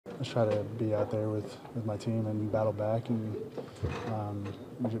just try to be out there with my team and battle back, and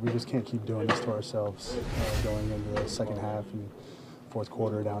we just can't keep doing this to ourselves going into the second half and fourth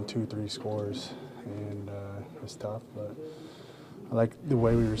quarter down 2-3 scores, and it's tough. But I like the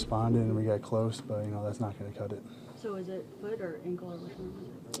way we responded and we got close, but that's not going to cut it. So is it foot or ankle or which one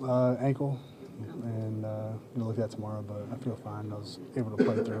was it? Ankle, and look at that tomorrow. But I feel fine. I was able to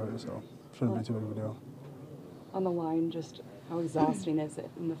play through it, so shouldn't be too big of a deal. On the line, just how exhausting is it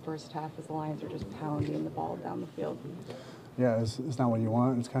in the first half as the Lions are just pounding the ball down the field? Yeah, it's not what you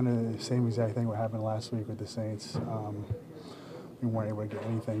want. It's kind of the same exact thing what happened last week with the Saints. We weren't able to get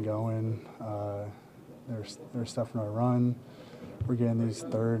anything going. They're stuffing our run. We're getting these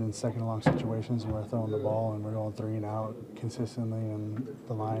third and second long situations and we're throwing the ball and we're going 3 and out consistently, and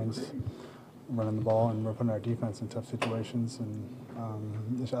the Lions running the ball and we're putting our defense in tough situations.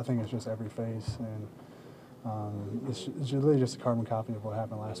 And I think it's just every phase, and it's really just a carbon copy of what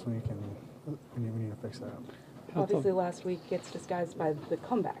happened last week, and we need to fix that. Obviously, last week gets disguised by the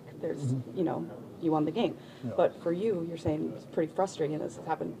comeback. There's, you won the game. Yeah. But for you, you're saying it's pretty frustrating. This has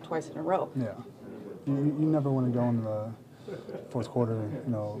happened twice in a row. Yeah. You never want to go in the fourth quarter.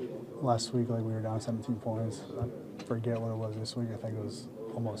 Last week, like, we were down 17 points. I forget what it was this week. I think it was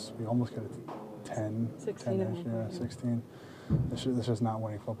we almost got 10. 16. 10-ish, yeah, 16. This is just not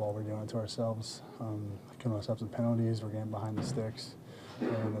winning football. We're doing it to ourselves. Killing ourselves with penalties. We're getting behind the sticks,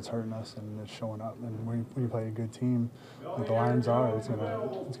 and it's hurting us, and it's showing up. And when you play a good team, like the Lions are, it's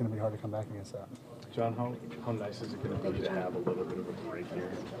gonna be hard to come back against that. John, how nice is it going to be to have a little bit of a break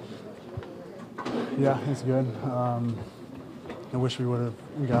here? Yeah, it's good. I wish we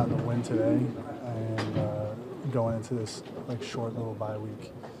gotten the win today, and going into this short little bye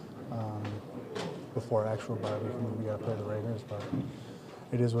week before actual bye week, we got to play the Raiders. But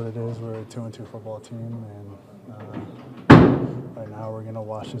it is what it is. We're a 2-2 football team, and right now we're going to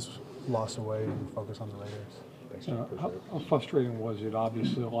wash this loss away and focus on the Raiders. How frustrating was it?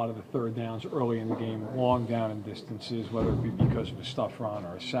 Obviously, a lot of the third downs early in the game, long down in distances, whether it be because of a stuff run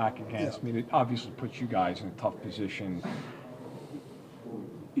or a sack against. Yeah. I mean, it obviously puts you guys in a tough position.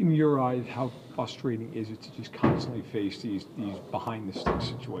 In your eyes, how frustrating is it to just constantly face these behind-the-sticks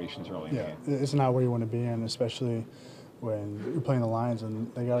situations early in the game? Yeah, it's not where you want to be in, especially when you're playing the Lions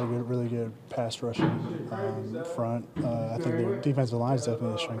and they got a really good pass rushing front. I think their defensive line is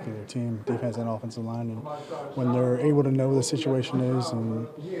definitely the strength of their team, defense and offensive line. And when they're able to know what the situation is and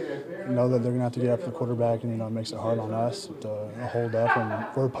know that they're going to have to get after the quarterback, and it makes it hard on us to hold up, and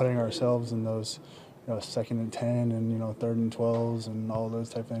we're putting ourselves in those second and 10 and third and 12s and all those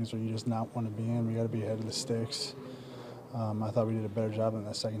type of things where you just not want to be in. We got to be ahead of the sticks. I thought we did a better job in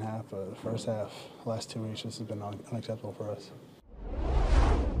that second half, but the first half, last 2 weeks, this has been unacceptable for us.